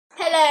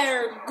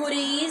Hello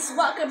goodies,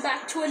 welcome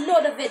back to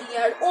another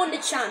video on the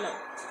channel.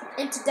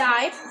 And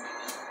today,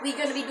 we're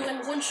going to be doing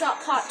One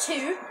Shot Part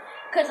 2,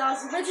 because I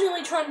was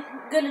originally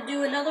going to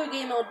do another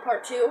game mode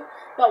Part 2,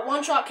 but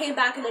One Shot came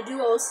back in the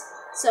duos,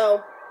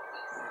 so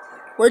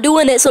we're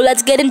doing it, so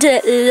let's get into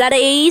it,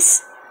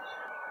 laddies.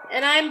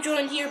 And I'm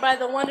joined here by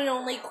the one and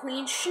only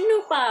Queen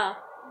Snoopa.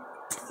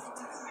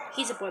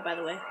 He's a boy, by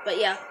the way, but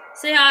yeah,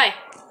 say hi.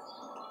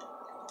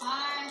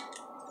 Hi.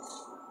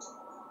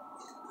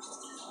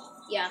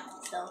 Yeah,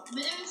 so.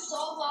 Been doing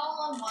so well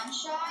on One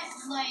Shot.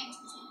 Like,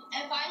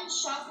 if I did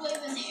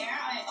shockwave in the air,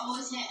 I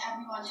always hit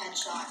everyone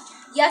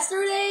headshot.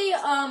 Yesterday,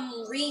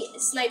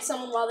 sniped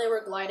someone while they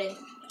were gliding.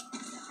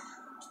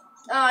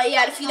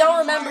 Yeah, if you don't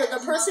remember,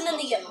 the person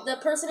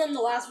in the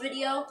last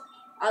video,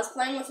 I was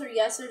playing with her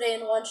yesterday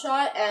in One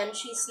Shot, and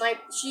she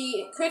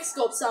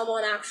quickscoped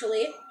someone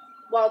actually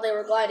while they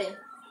were gliding.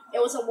 It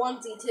was a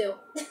onesie too.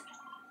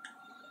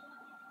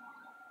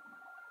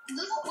 There's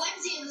a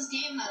onesie in this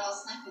game that I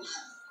was sniping at.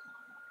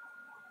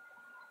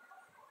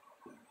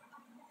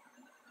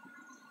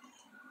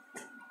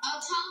 I'll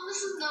tell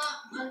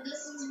him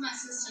this is my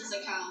sister's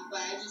account,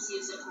 but I just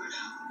use it for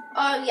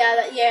now.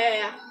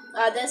 Yeah.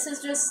 This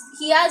is just,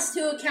 he has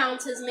two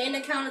accounts. His main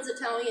account is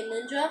Italian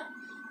Ninja,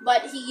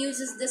 but he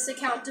uses this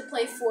account to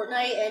play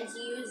Fortnite, and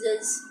he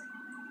uses,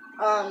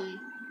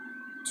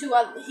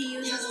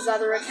 his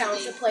other account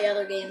to play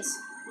other games.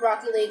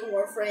 Rocket League,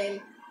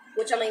 Warframe,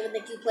 which I don't even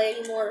think you play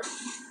anymore.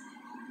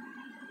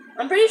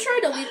 I'm pretty sure I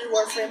deleted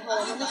Warframe.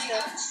 Hold on, let me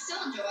check. I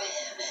still enjoy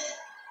it a bit.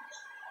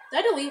 Did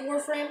I delete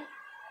Warframe?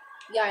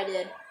 Yeah, I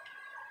did.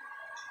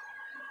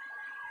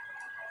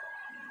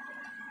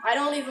 I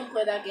don't even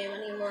play that game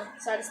anymore,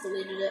 so I just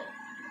deleted it.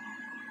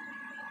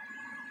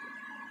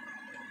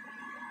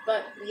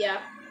 But, yeah.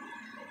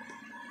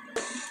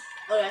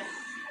 Okay,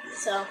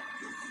 so.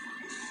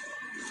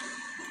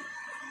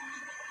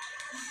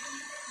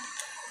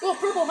 Oh,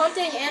 purple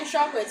hunting and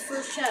shockwaves,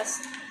 first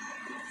chest.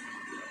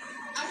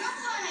 I got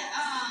that,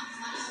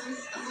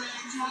 when I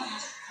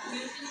dropped.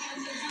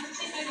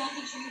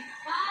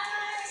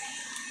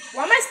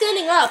 Why am I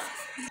standing up?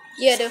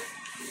 Yeah, I do.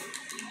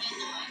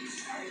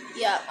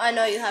 Yeah, I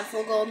know you have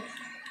full gold.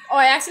 Oh,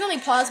 I accidentally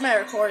paused my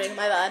recording.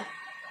 My bad.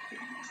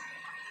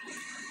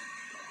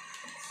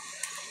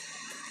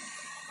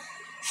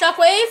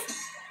 Shockwave?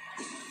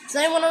 Is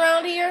anyone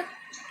around here?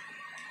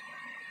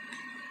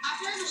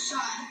 I heard a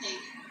shot, I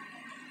think.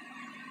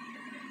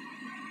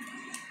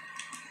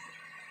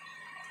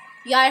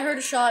 Yeah, I heard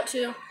a shot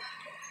too.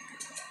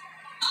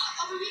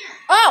 Over here.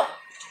 Oh!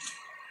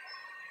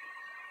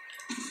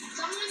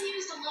 Someone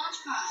used the launch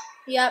pad.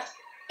 Yep.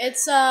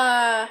 It's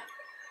a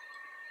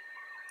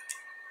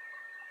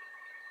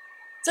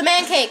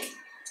man cake.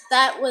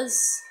 That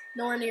was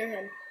nowhere near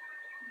him.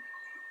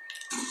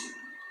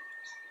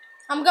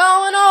 I'm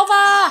going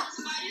over!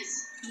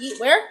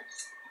 Where?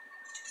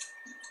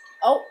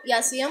 Oh, yeah,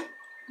 I see him.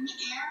 In the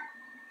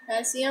air.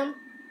 I see him.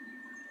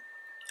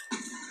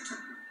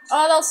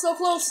 Oh, that was so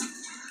close. Oh,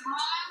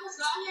 I almost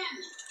got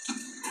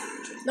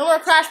him. No more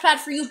crash pad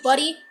for you,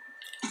 buddy.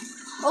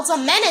 Oh, it's a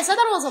menace. I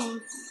thought it was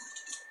a...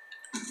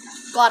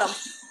 Got him.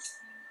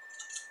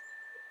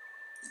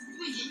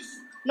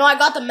 No, I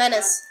got the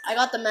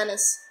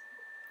menace.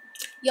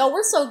 Yo,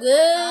 we're so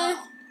good.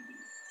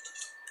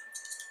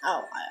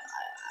 Oh,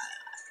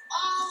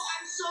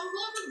 I'm so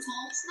good with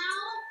bolts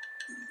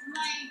now.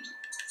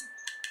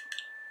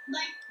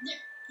 Like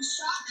the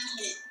shot I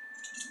hit.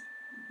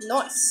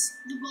 Nice.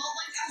 The bolt,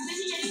 I've been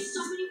hitting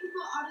so many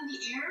people out of the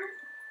air.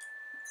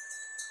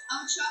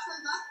 I would shot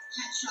them up,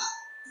 headshot.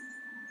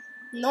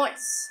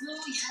 Nice. Blue,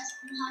 yes,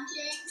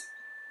 hunting.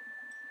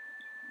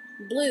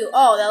 Blue.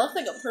 Oh, that looks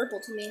like a purple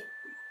to me.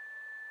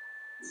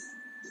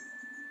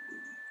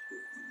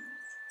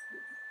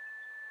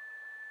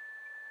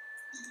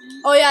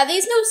 Oh yeah,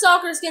 these new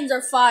soccer skins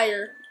are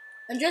fire.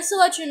 And just to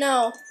let you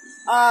know,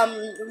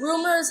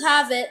 rumors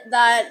have it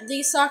that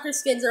these soccer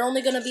skins are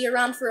only going to be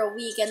around for a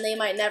week and they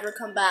might never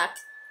come back.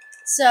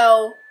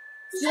 So,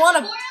 if you want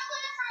to...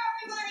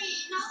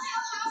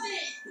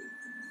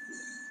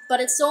 But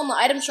it's still in the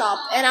item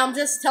shop, and I'm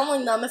just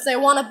telling them, if they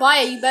want to buy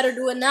it, you better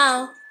do it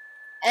now.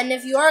 And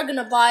if you are going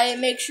to buy it,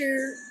 make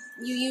sure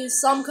you use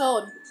some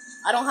code.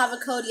 I don't have a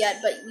code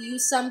yet, but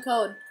use some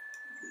code.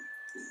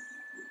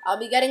 I'll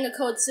be getting a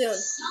code soon.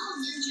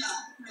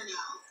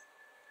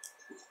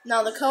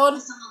 Now the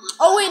code...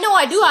 Oh wait, no,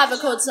 I do have a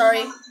code,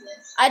 sorry.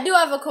 I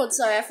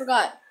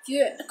forgot. If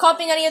you're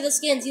copying any of the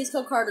skins, use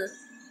code Carter.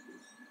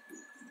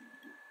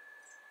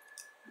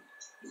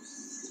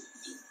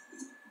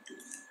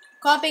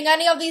 Copying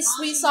any of these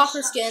sweet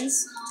soccer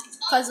skins,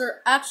 because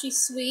they're actually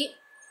sweet,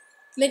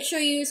 make sure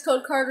you use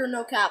code Carter,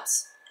 no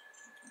caps.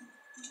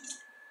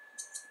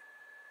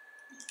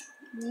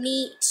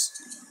 Neat.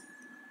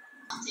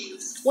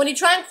 When you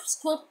try and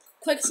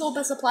quick scope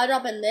a supply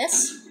drop in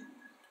this,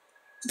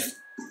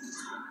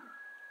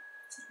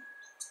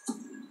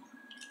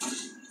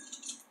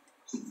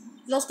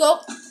 no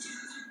scope.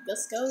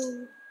 Let's go.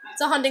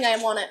 It's a hunting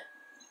item, want it.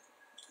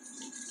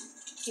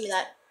 Give me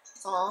that.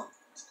 Aw.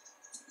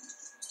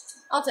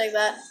 I'll take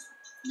that.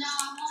 No,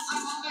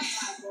 I won't get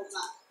that.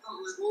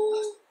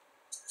 Oh,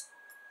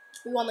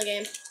 We won the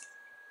game.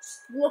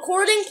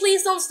 Recording,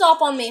 please don't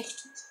stop on me.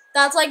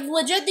 That's like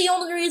legit the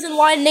only reason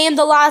why I named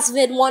the last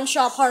vid One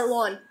Shot Part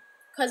 1.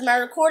 Because my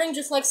recording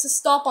just likes to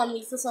stop on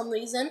me for some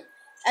reason.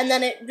 And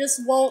then it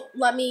just won't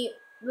let me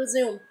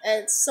resume.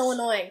 And it's so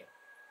annoying.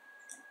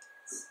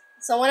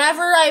 So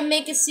whenever I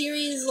make a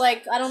series,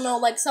 like, I don't know,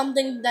 like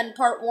something then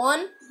Part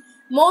 1,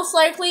 most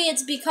likely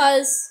it's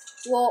because,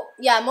 well,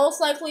 yeah,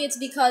 most likely it's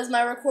because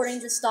my recording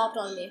just stopped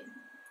on me.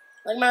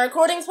 Like, my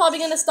recording's probably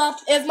gonna stop.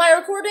 If I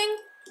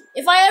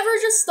ever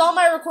just stop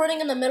my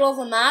recording in the middle of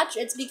a match,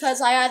 it's because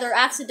I either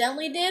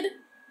accidentally did,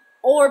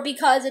 or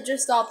because it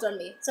just stopped on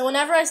me. So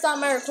whenever I stop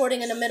my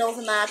recording in the middle of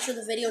a match, or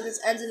the video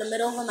just ends in the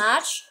middle of a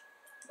match,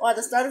 or at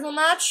the start of a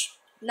match,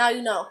 now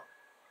you know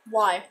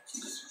why.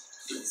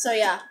 So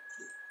yeah.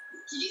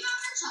 did you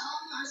ever tell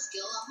them our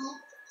skill level?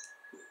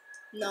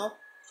 No.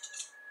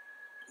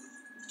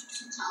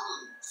 Tell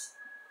them.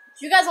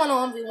 If you guys want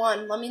to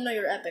 1v1, let me know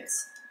your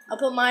epics. I'll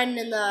put mine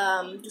in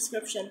the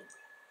description.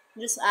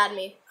 Just add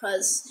me,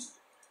 cause,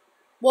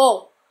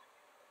 whoa.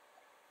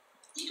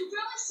 You can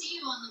probably see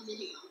you on the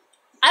video.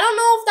 I don't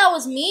know if that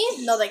was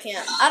me. No, they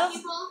can't. I don't.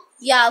 People?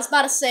 Yeah, I was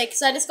about to say,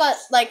 cause I just got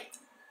like,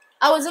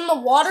 I was in the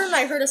water and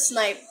I heard a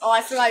snipe. Oh,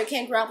 I forgot you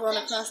can't grapple on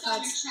a cross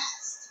paths.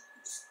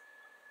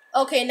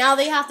 Okay, now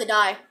they have to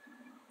die.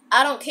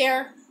 I don't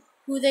care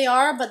who they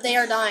are, but they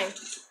are dying.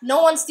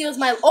 No one steals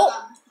my.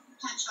 Oh.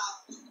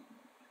 Headshot.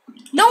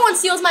 No one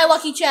steals my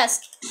lucky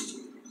chest.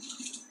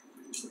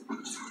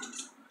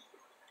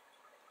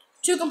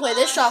 2 can play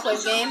this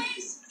shockwave game.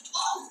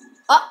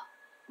 Oh.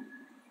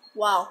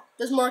 Wow.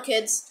 There's more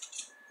kids.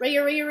 Right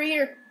here, right here, right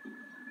here.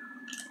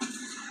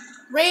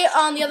 Right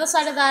on the other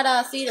side of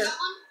that theater.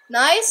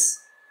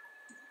 Nice.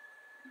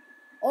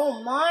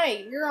 Oh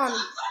my, you're on.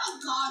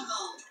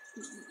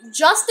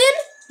 Justin?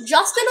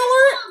 Justin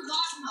alert?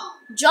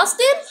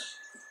 Justin?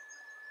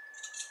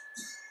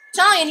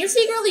 Italian, you're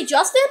secretly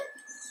Justin?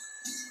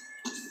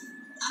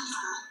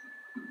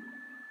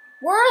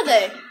 Where are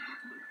they?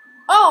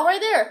 Oh, right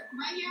there.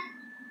 Right here.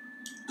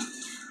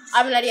 I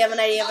have an idea, I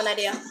have an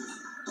idea.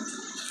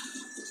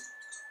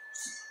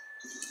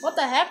 What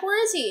the heck?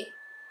 Where is he?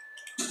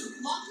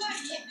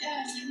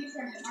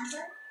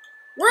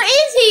 Where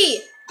is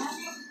he?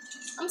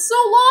 I'm so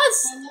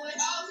lost.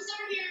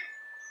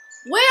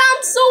 Wait,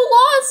 I'm so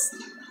lost.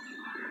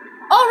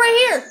 Oh, right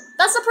here.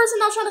 That's the person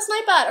I was trying to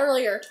snipe at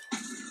earlier.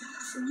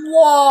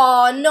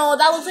 Whoa, no,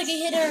 that looks like a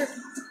hitter.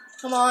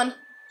 Come on.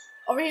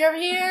 Over here, over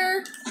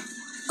here.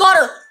 Got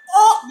her.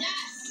 Oh,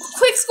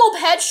 quick scope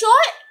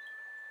headshot.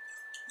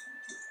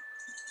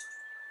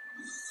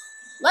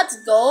 Let's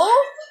go.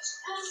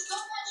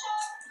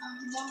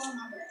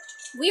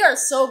 We are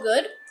so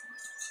good.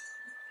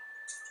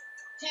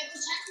 Okay,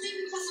 protect me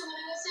because I'm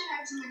gonna go say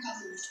hi to my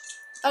cousins.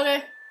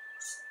 Okay.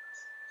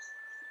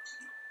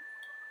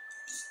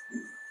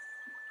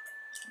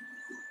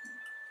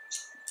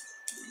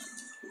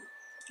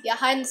 Yeah,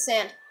 hide in the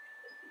sand.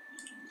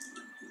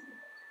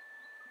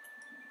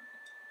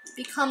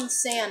 Become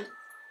sand.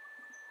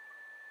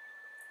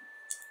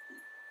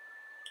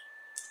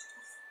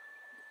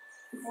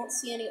 I don't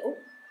see any. Oh.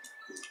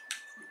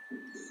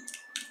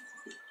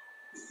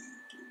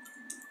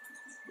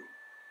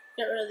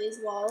 Get rid of these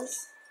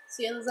walls.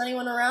 See if there's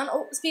anyone around.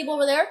 Oh, there's people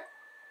over there.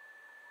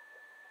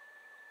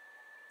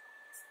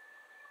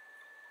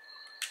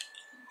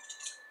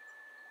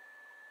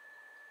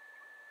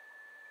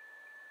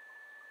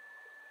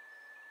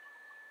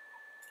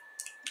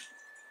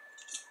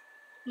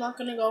 I'm not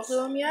gonna go for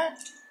them yet.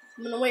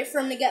 I'm gonna wait for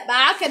him to get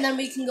back and then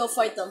we can go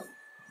fight them.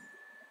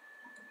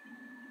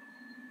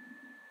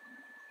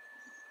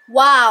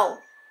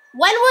 Wow.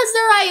 When was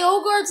there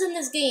IO guards in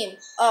this game?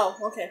 Oh,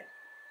 okay. I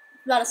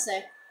was about to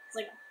say. It's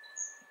like,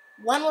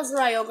 when was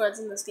there IO guards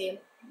in this game?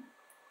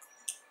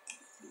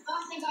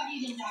 Oh, thank God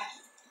you didn't die.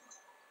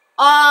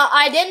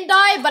 I didn't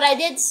die, but I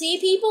did see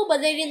people,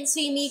 but they didn't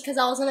see me because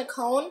I was in a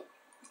cone.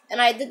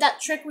 And I did that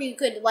trick where you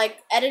could,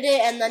 like, edit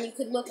it and then you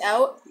could look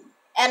out.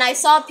 And I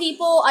saw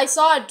people, I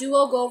saw a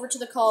duo go over to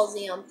the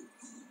Coliseum.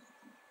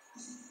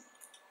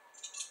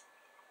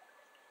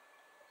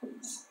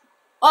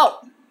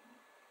 Oh.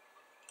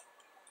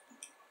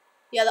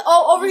 Yeah,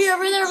 oh, over here,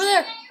 over there, over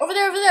there. Over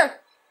there, over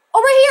there.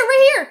 Oh, right here,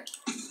 right here.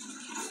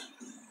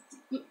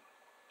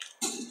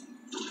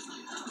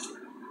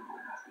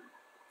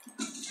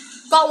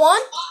 Got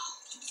one?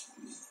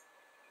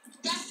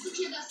 That's the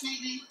kid that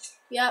sniped me.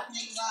 Yep.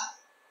 That you got.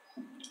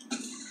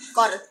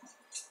 Got her.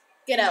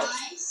 Get out.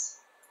 Nice.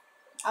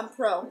 I'm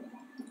pro.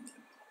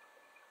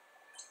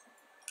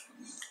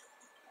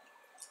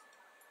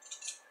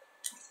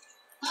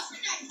 That's a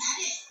nice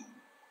edit.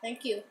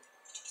 Thank you.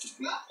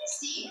 You have to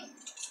see.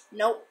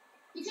 Nope.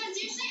 Because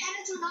usually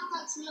edits are not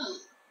that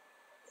smooth.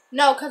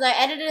 No, because I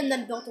edited and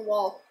then built a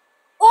wall.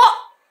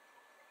 Oh!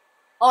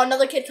 Oh,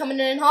 another kid coming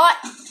in hot.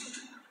 I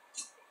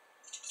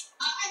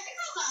think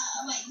I was,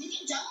 wait, did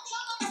you double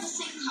kill them at the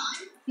same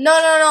time?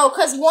 No,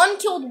 because one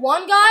killed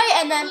one guy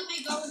and then...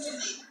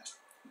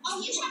 Oh,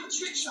 you tried a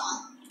trick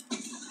shot.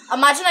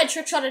 Imagine I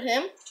trick shotted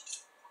him.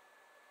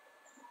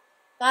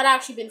 That'd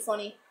actually been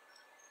funny.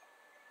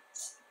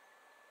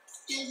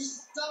 Yeah,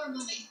 just go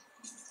remove me.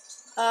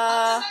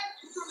 I'm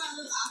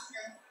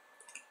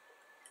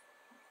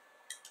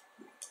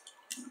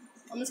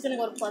just gonna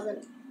go to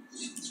Pleasant.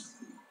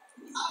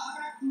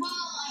 Well,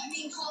 I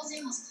mean,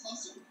 Coliseum was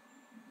closer.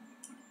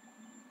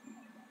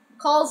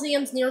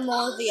 Coliseum's near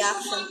more of the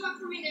action.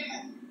 For me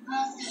there.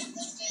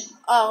 That's good.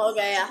 Oh,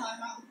 okay, yeah.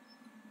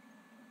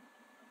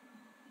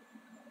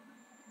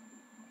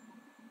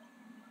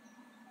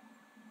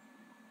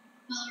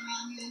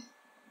 Around you.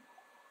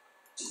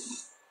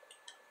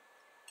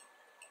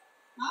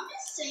 I'm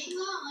just saying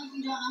that like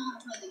you don't know how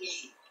to play the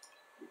game.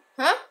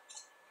 Huh?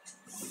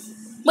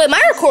 Wait, am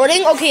I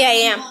recording? Okay, I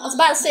am. I was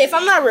about to say, if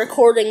I'm not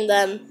recording,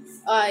 then,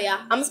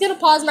 yeah. I'm just gonna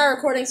pause my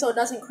recording so it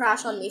doesn't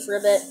crash on me for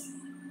a bit.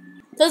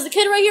 There's a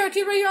kid right here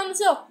on this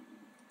hill.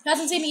 He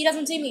doesn't see me, he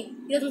doesn't see me,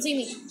 he doesn't see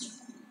me.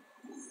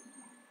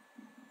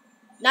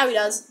 Now he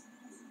does.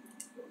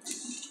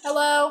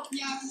 Hello?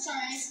 Yeah, I'm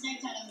sorry, I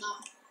sniped at him though.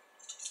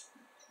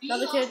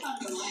 Another kid.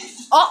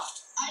 Oh!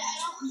 I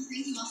don't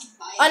think he wants to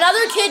fight.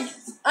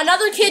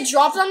 Another kid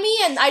dropped on me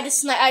and I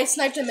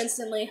sniped him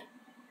instantly.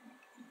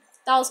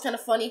 That was kind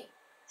of funny.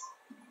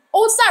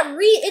 Oh,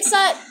 it's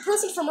that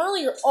person from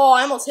earlier. Oh,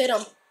 I almost hit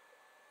him.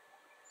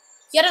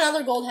 He had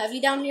another gold heavy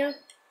down here.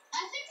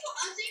 I think it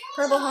was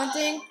Purple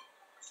hunting.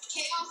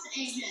 Chaos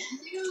agent. I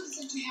think it was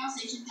the chaos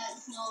agent that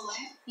flew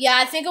away. Yeah,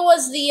 I think it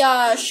was the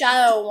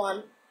shadow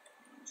one.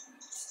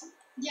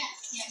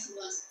 Yes, it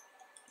was.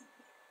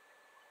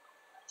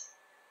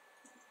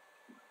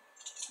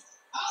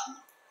 Oh,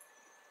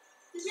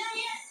 he's right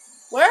here.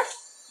 Where?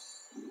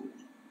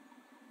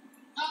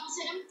 Almost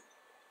hit him.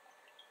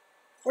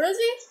 Where is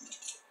he?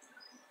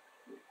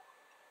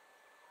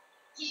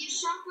 He's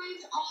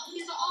shockwaves.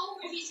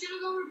 He's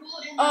gonna go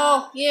revolt and.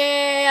 Oh,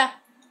 yeah.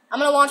 I'm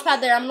gonna launch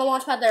pad there.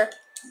 Launch padding.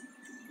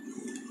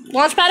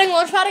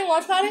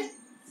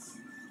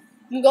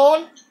 I'm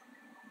going.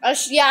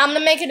 Yeah, I'm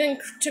gonna make it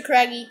to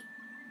Craggy.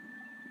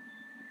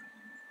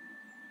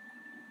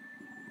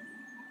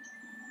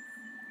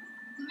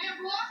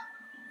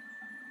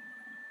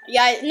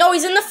 Yeah, no,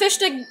 he's in the fish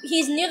stick.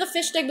 He's near the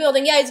fish stick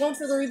building. Yeah, he's going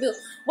for the reboot.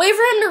 Wait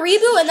for him to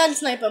reboot and then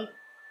snipe him.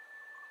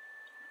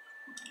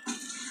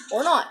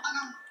 Or not.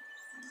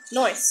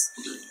 Nice.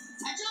 I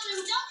told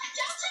him, don't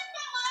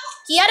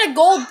take He had a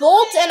gold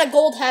bolt and a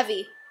gold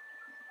heavy.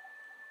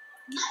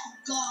 Let's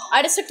go.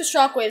 I just took the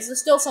shockwaves. There's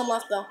still some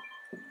left though.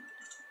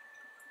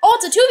 Oh,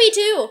 it's a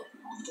 2v2.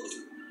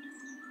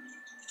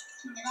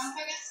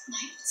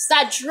 It's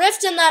that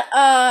drift and that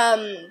I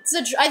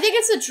think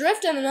it's a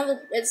drift and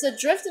another. It's a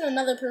drift and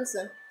another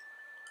person.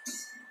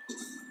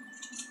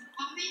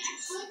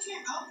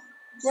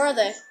 Where are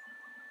they?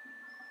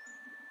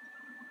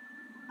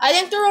 I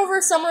think they're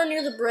over somewhere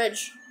near the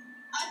bridge.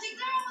 I think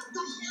they're on the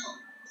hill.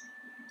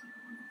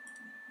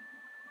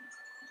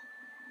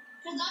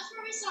 Because that's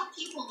where we saw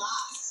people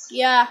last.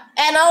 Yeah,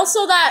 and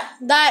also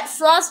that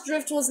frost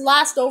drift was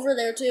last over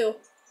there too.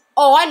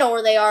 Oh, I know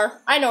where they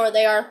are.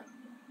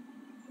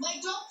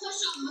 Like, don't push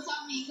them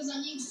without me, because I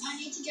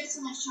need to get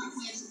some like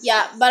shockwaves.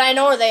 Yeah, but I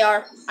know where they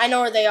are.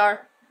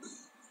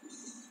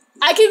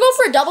 I could go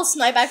for a double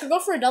snipe. I remember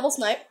when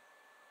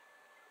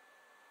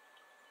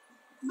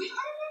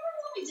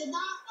we did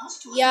that. That was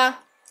fun. Yeah.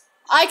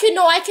 I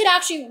could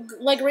actually,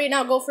 like, right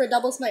now go for a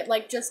double snipe,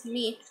 like, just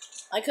me.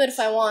 I could if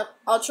I want.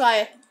 I'll try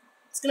it.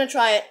 Just gonna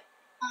try it.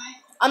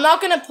 Alright. I'm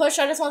not gonna push.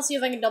 I just want to see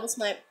if I can double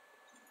snipe.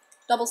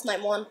 Double snipe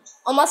one.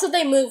 Unless if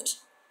they moved.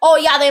 Oh,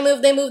 yeah, they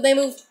moved.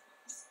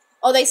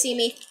 Oh, they see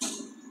me.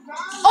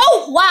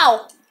 Oh,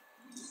 wow.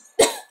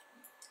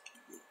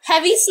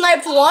 Heavy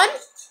sniped one.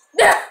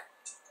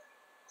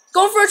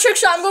 Going for a trick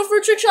shot.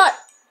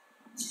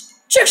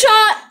 Trick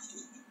shot.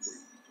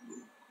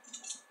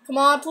 Come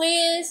on,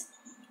 please.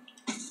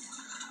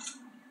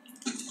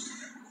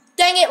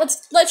 Dang it.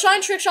 Let's try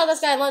and trick shot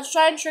this guy. I don't know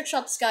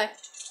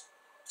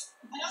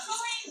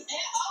where he is.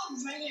 Oh,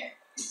 he's right here.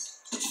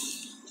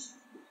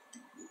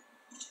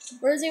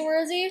 Where is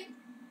he?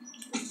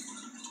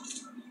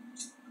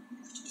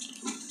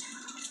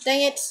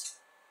 Dang it.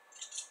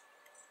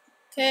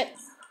 Okay.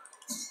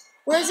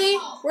 Where is he?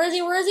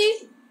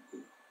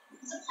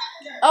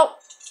 Oh,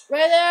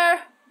 right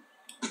there.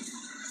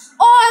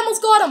 Oh, I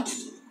almost got him.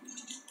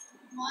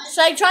 What?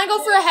 Should I try and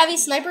go for a heavy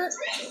sniper?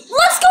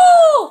 Let's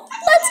go!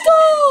 Let's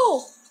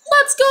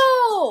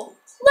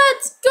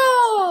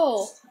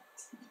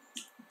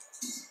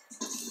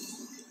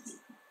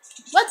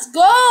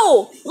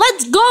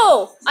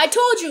go! I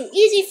told you,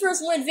 easy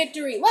first win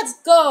victory. Let's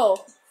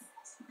go.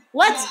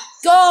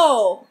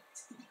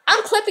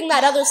 I'm clipping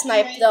that other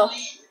snipe though.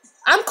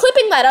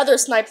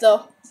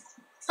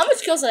 How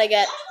much kills did I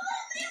get?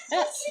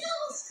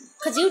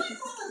 Cause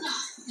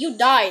you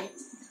died.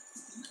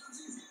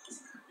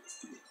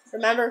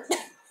 Remember?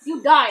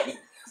 You died.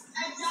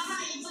 I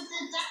died, but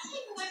did that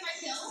take away my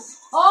kills?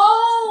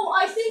 Oh,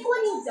 I think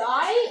when you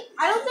die,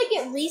 I don't think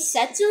it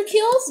resets your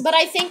kills, but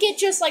I think it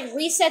just, like,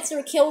 resets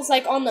your kills,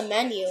 like, on the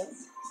menu.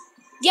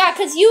 Yeah,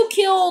 because you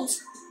killed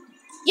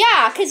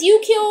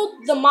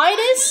the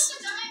Midas.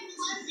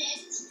 I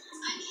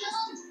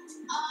killed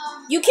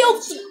You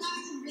killed... Two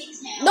guys in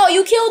retail. No,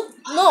 you killed...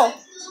 No.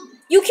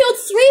 You killed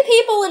 3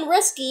 people in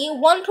Risky,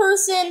 1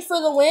 person for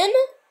the win,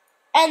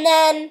 and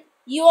then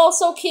you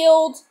also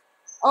killed,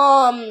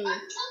 I killed the guy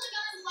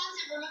in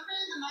Plaza, remember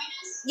the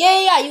Midas?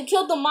 Yeah, you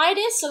killed the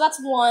Midas, so that's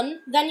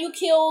 1. Then you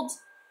killed,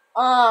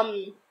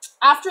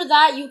 after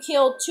that you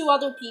killed 2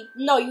 other people.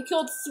 No, you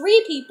killed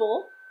 3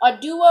 people, a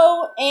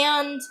duo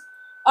and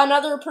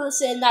another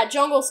person, that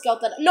jungle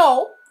scout that...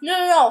 No.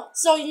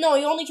 So, no,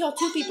 you only killed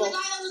 2 people. The guy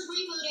that was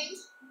rebooting.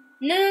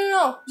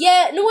 No.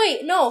 Yeah, no,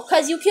 wait, no,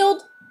 because you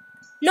killed...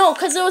 No,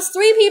 because there was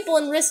 3 people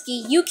in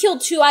Risky. You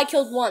killed 2, I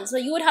killed 1. So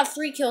you would have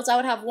 3 kills, I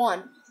would have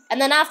 1. And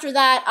then after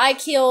that,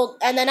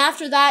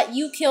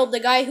 you killed the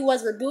guy who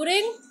was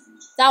rebooting.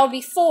 That would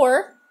be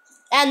 4.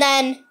 And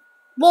then,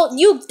 well,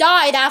 you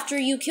died after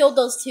you killed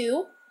those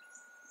 2.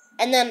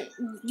 And then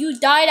you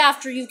died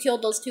after you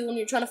killed those 2 when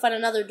you're trying to find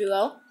another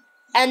duo.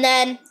 And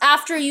then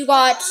after you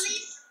got...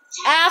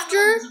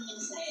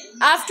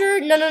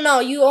 No,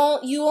 you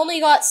only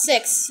got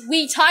 6.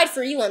 We tied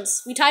for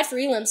elims.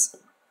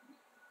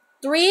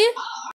 3?